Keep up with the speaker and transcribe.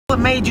What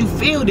made you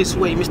feel this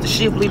way, Mr.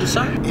 Shift Leader,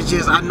 sir? It's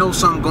just I know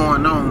something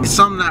going on.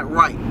 Something not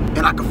right. And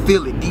I can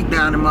feel it deep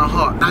down in my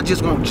heart. I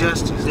just want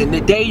justice. And the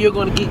day you're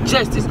gonna get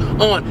justice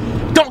on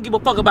don't give a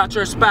fuck about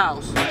your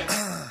spouse.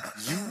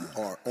 You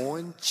are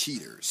on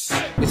Cheaters.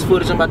 This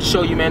footage I'm about to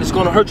show you, man, it's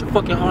gonna hurt your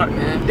fucking heart,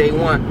 man. Day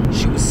one,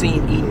 she was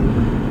seen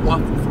eating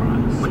waffle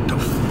fries. What the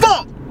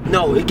fuck?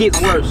 No, it gets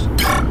worse.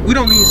 We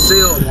don't even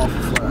sell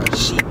waffle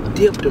fries. She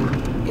dipped them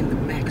in the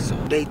mac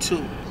sauce. Day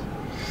two,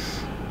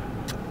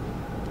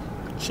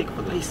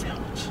 Chick-fil-A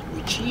sandwich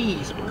with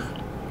cheese, bro.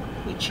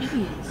 With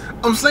cheese.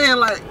 I'm saying,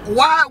 like,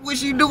 why would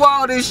she do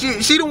all this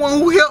shit? She the one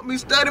who helped me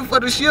study for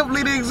the Shift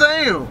Leader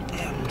exam.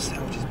 Damn, them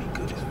sandwiches be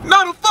good as fuck.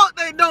 No, the fuck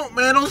they don't,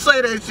 man. Don't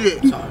say that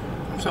shit.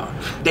 I'm sorry.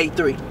 Day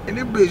three. And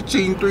this bitch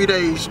cheating 3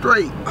 days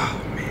straight.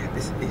 Oh man,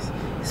 this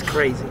is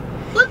crazy.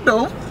 What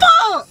the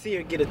fuck? See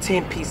her get a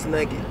 10-piece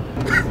nugget.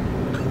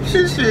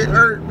 This shit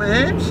hurt,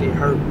 man. Shit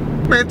hurt.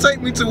 Man,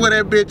 take me to where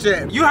that bitch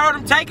at. You heard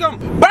him take him.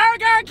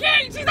 Burger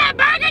King! She's at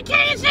Burger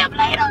King, Shift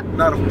Leader!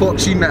 No, the fuck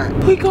she not.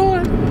 We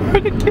going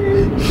Burger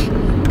King.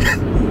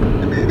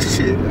 This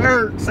shit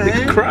hurts, man.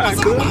 Nigga cry,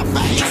 good.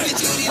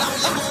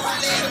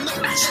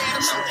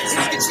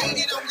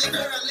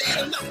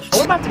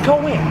 We're about to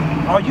go in.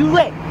 Are you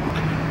ready?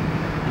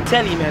 I'm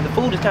telling you, man, the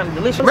food is kind of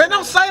delicious. Man,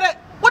 don't say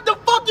that. What the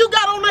fuck you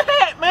got on the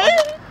hat, man?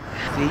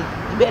 See,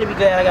 you better be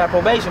glad I got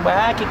probation, boy.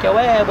 I kick your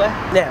ass, boy.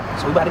 Now,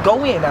 so we about to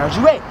go in now. Is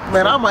you ready?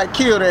 Man, I might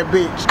kill that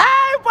bitch.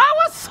 Hey, boy,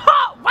 what's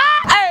up, boy?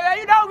 Hey, man,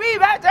 you know me,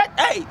 man.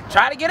 Hey,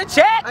 try to get a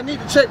check. I need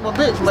to check my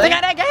bitch, man. Stick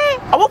out that game?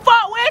 I won't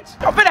fuck with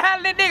you. I'm finna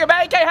handle this nigga,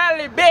 man. You can't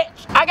handle this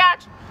bitch. I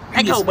got you.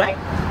 Let's go, man.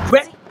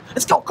 Ready?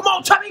 Let's go. Come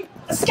on, Chubby.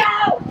 Let's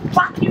go.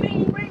 Fuck you,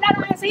 man. Bring that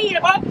ass here,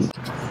 boy.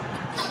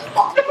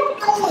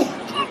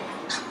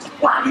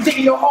 Why you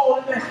digging your hole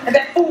in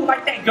that food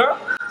like that, girl?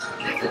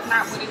 This is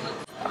not what it looks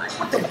like.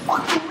 What the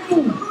fuck you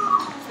mean?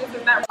 This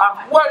is not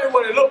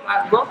what it looks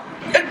like, bro.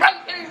 It's right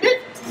there,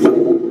 bitch.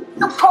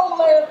 The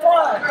cold ass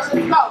fries.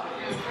 Let's go.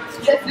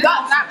 That's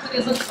not what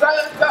it looks like.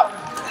 Let's go.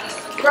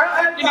 Girl,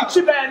 you need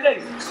chip ass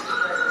nigga.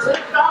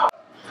 Let's go.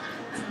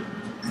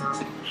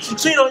 She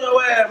cheat on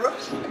your ass, bro.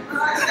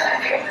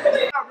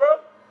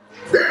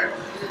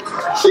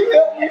 She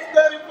helped me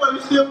study for the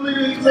Shift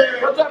Leader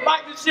exam. What's up,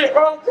 Mike? This shit,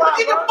 bro?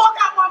 Get the fuck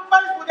out my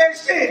face with that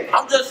shit.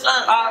 I'm just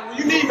saying, when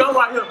you need me, I'm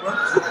right here, bro.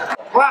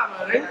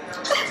 Wow, man.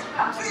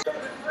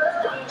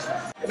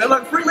 That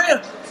like free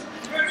man.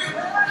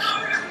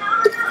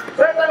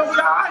 Everything will be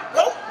alright,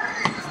 bro.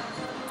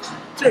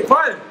 Shit,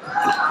 fine.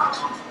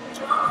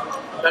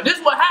 Now, this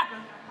is what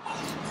happened.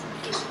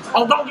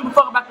 Oh, don't give a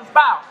fuck about your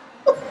spouse.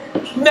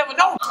 You never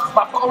know.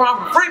 About fucking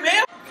around with a free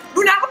man,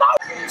 you never know.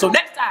 So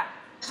next time,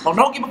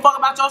 don't give a fuck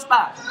about your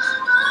spouse.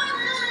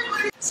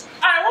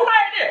 Alright, what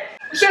right there?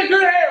 This shit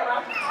good as hell,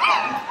 man.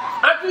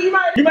 Until you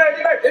might get back.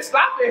 It's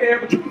sloppy in here,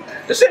 but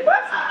this shit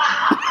busted.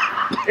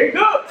 It's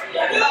good.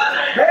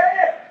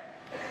 Yeah.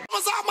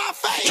 What's on my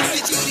face?